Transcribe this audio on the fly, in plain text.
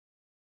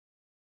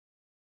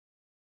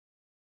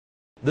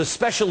The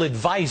special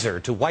advisor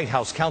to White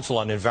House Council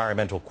on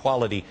Environmental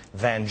Quality,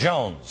 Van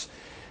Jones,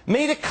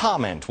 made a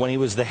comment when he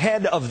was the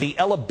head of the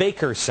Ella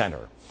Baker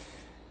Center.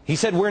 He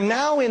said, "We're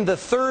now in the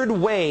third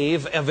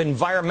wave of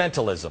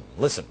environmentalism."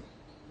 Listen.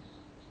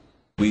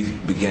 We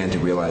began to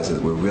realize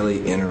that we're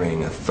really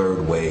entering a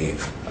third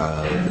wave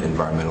of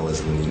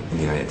environmentalism in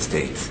the United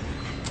States.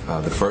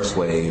 The first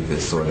wave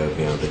is sort of,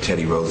 the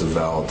Teddy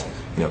Roosevelt,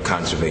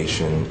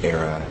 conservation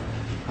era,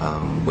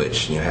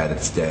 which had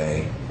its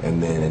day.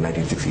 And then in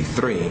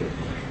 1963,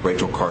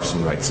 Rachel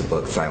Carson writes a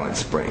book, Silent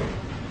Spring,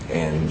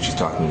 and she's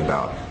talking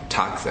about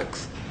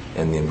toxics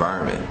in the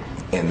environment.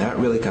 And that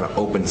really kind of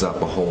opens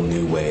up a whole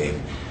new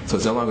wave. So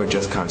it's no longer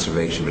just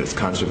conservation, but it's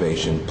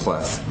conservation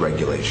plus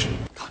regulation.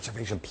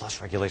 Conservation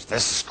plus regulation.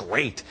 This is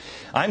great.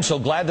 I'm so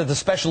glad that the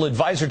special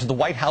advisor to the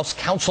White House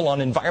Council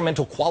on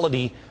Environmental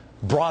Quality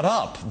brought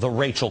up the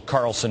Rachel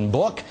Carson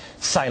book,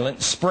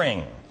 Silent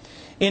Spring.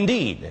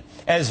 Indeed,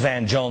 as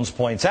Van Jones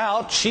points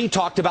out, she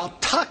talked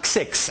about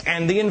toxics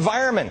and the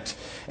environment.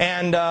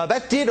 And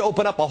that did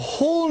open up a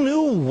whole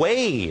new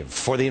wave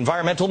for the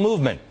environmental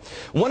movement.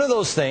 One of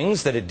those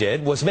things that it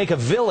did was make a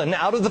villain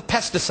out of the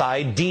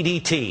pesticide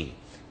DDT.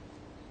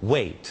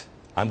 Wait,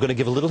 I'm going to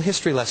give a little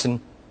history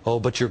lesson.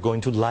 Oh, but you're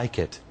going to like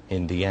it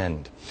in the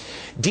end.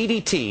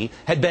 DDT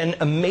had been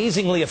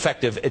amazingly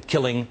effective at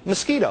killing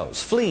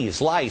mosquitoes,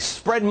 fleas, lice,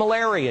 spread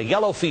malaria,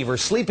 yellow fever,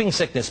 sleeping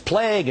sickness,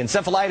 plague,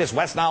 encephalitis,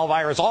 West Nile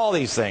virus, all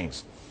these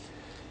things.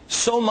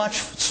 So much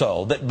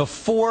so that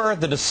before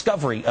the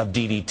discovery of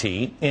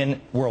DDT in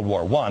World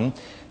War I,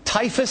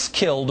 typhus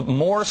killed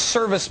more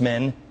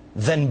servicemen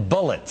than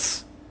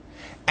bullets.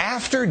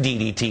 After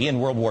DDT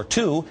in World War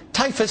II,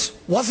 typhus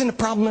wasn't a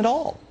problem at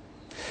all.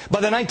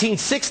 By the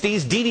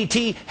 1960s,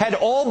 DDT had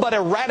all but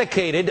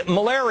eradicated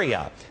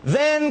malaria.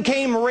 Then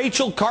came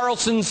Rachel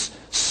Carlson's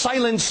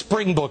Silent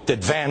Spring book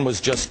that Van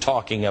was just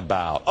talking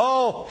about.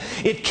 Oh,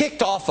 it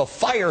kicked off a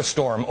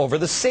firestorm over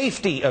the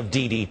safety of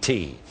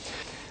DDT.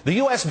 The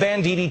U.S.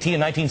 banned DDT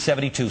in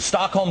 1972.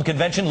 Stockholm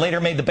Convention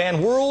later made the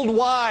ban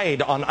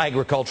worldwide on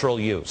agricultural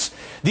use.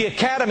 The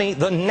Academy,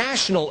 the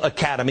National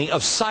Academy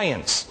of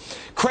Science,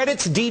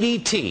 credits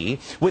DDT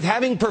with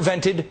having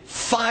prevented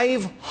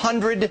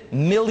 500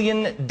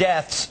 million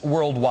deaths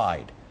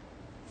worldwide.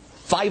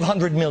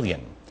 500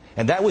 million.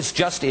 And that was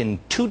just in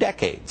 2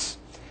 decades.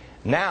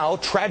 Now,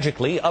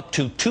 tragically, up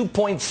to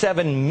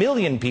 2.7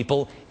 million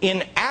people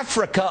in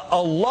Africa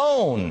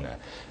alone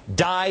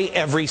die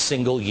every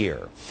single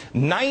year.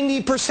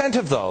 90%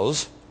 of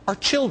those are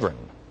children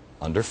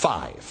under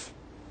 5.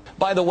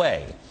 By the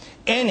way,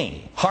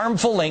 any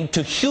harmful link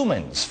to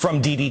humans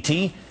from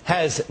DDT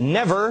has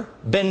never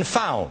been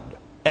found.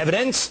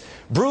 Evidence?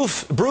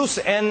 Bruce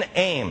N.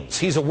 Ames.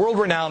 He's a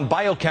world-renowned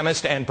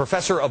biochemist and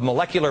professor of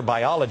molecular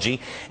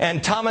biology,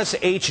 and Thomas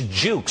H.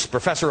 Jukes,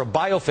 professor of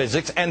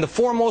biophysics and the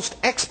foremost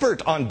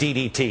expert on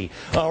DDT.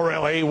 Oh,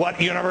 really?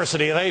 What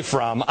university are they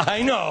from?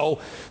 I know.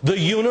 The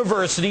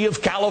University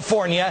of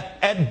California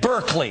at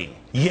Berkeley.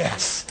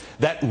 Yes,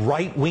 that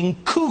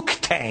right-wing kook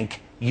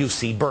tank,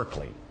 UC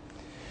Berkeley.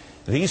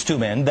 These two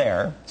men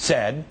there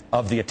said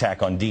of the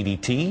attack on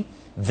DDT,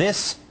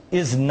 "This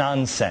is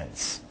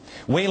nonsense."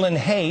 Waylon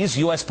Hayes,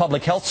 U.S.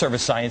 Public Health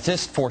Service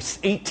scientist, for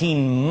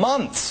 18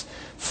 months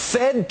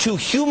fed to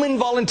human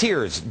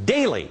volunteers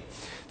daily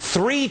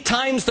 3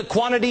 times the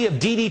quantity of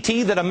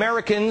DDT that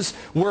Americans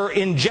were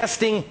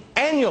ingesting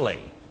annually.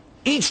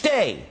 Each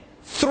day,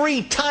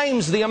 3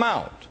 times the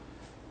amount.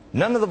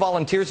 None of the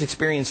volunteers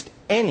experienced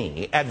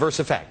any adverse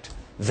effect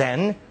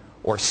then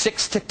or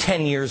 6 to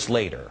 10 years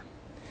later.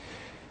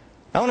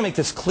 I want to make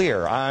this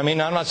clear. I mean,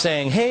 I'm not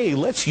saying, hey,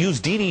 let's use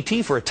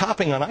DDT for a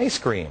topping on ice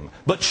cream.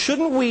 But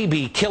shouldn't we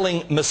be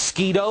killing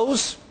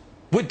mosquitoes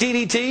with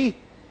DDT?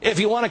 If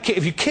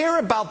you care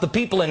about the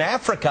people in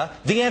Africa,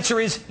 the answer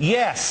is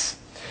yes.